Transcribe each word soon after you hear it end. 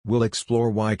We'll explore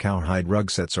why Cowhide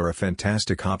rug sets are a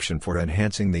fantastic option for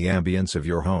enhancing the ambience of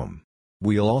your home.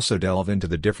 We'll also delve into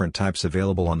the different types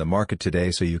available on the market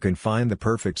today so you can find the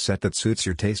perfect set that suits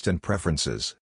your taste and preferences.